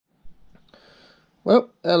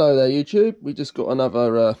Well, hello there YouTube. We just got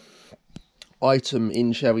another item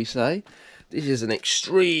in, shall we say. This is an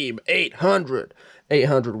xtreme 800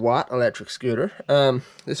 watt electric scooter.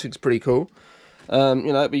 This thing's pretty cool. You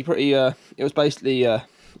know, it'd be pretty, it was basically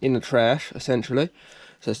in the trash, essentially.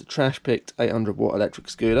 So it's a trash picked 800 watt electric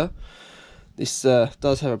scooter. This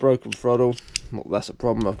does have a broken throttle. Not that that's a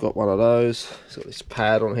problem, I've got one of those. It's got this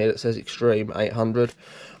pad on here that says Xtreme 800.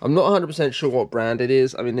 I'm not 100% sure what brand it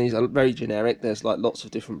is. I mean, these are very generic. There's like lots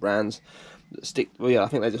of different brands that stick, well, yeah, I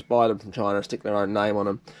think they just buy them from China and stick their own name on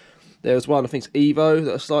them. There's one, I think it's Evo,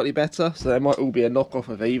 that are slightly better. So they might all be a knockoff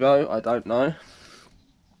of Evo, I don't know.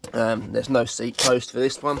 There's no seat post for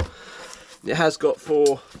this one. It has got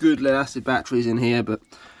 4 good lead acid batteries in here, but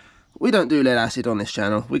we don't do lead acid on this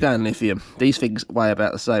channel. We're going lithium. These things weigh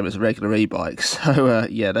about the same as a regular e-bike. So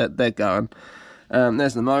yeah, they're going.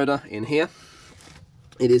 There's the motor in here.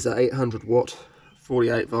 It is an 800 watt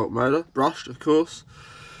 48 volt motor, brushed of course,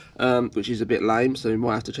 which is a bit lame, so we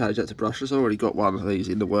might have to change that to brushless. I've already got one of these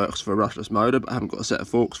in the works for a brushless motor, but I haven't got a set of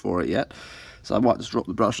forks for it yet, so I might just drop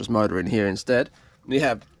the brushless motor in here instead. We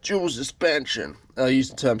have dual suspension. I use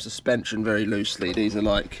the term suspension very loosely. These are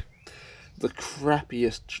like the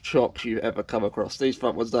crappiest chocks you've ever come across. These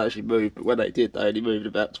front ones don't actually move, but when they did, they only moved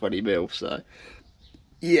about 20 mil, so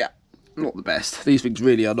yeah, not the best. These things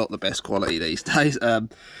really are not the best quality these days.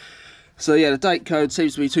 So yeah, the date code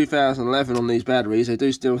seems to be 2011 on these batteries. They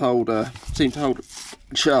do still hold, seem to hold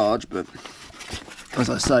charge, but as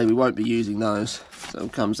I say, we won't be using those. So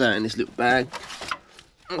it comes out in this little bag.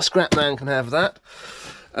 A scrap man can have that.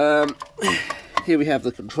 Here we have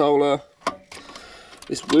the controller.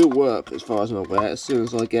 This will work as far as I'm aware as soon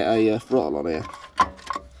as I get a throttle on here.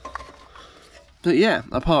 But yeah,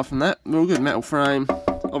 apart from that, we're all good. Metal frame.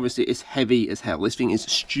 Obviously it's heavy as hell. This thing is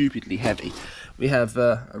stupidly heavy. We have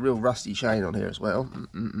a real rusty chain on here as well.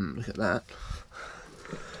 Look at that.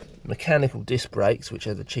 Mechanical disc brakes, which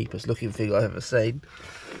are the cheapest looking thing I've ever seen.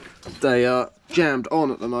 They are jammed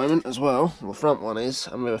on at the moment as well. The front one is,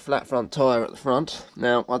 and with a flat front tyre at the front.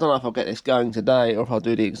 Now, I don't know if I'll get this going today or if I'll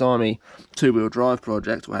do the Exami 2-wheel drive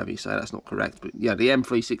project, or however you say that's not correct. But yeah, the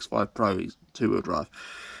M365 Pro is 2-wheel drive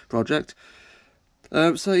project.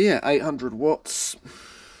 So yeah, 800 watts.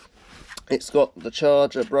 It's got the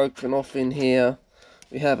charger broken off in here.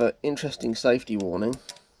 We have an interesting safety warning.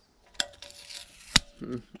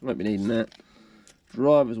 Won't be needing that.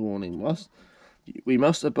 Driver's warning. We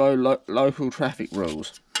must obey local traffic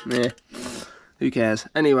rules. Yeah, who cares?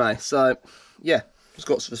 Anyway, so yeah, it's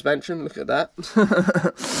got suspension. Look at that.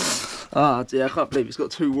 Ah, dear, I can't believe it's got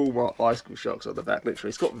 2 Walmart bicycle shocks on the back. Literally,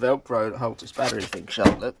 it's got Velcro that holds its battery thing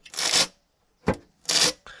shut. Look.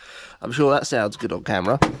 I'm sure that sounds good on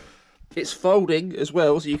camera. It's folding as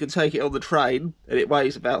well, so you can take it on the train, and it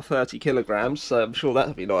weighs about 30 kilograms, so I'm sure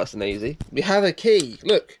that'll be nice and easy. We have a key.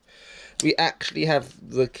 Look, we actually have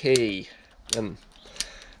the key. And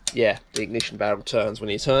yeah, the ignition barrel turns when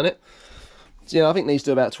you turn it. So yeah, I think these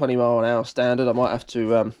do about 20 mile an hour standard. I might have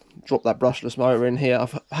to drop that brushless motor in here.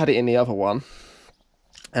 I've had it in the other one,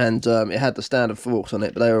 and it had the standard forks on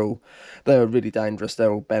it, but they were really dangerous.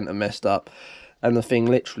 They're all bent and messed up, and the thing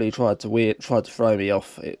literally tried to throw me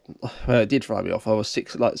off. Well, it did throw me off. I was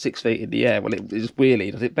 6 feet in the air. Well, it just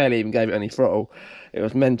wheelied. It barely even gave it any throttle. It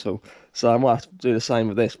was mental. So I might have to do the same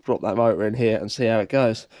with this. Drop that motor in here and see how it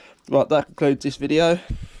goes. Right, that concludes this video.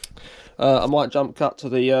 I might jump cut to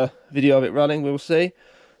the video of it running, we'll see.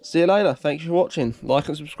 See you later. Thanks for watching. Like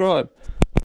and subscribe.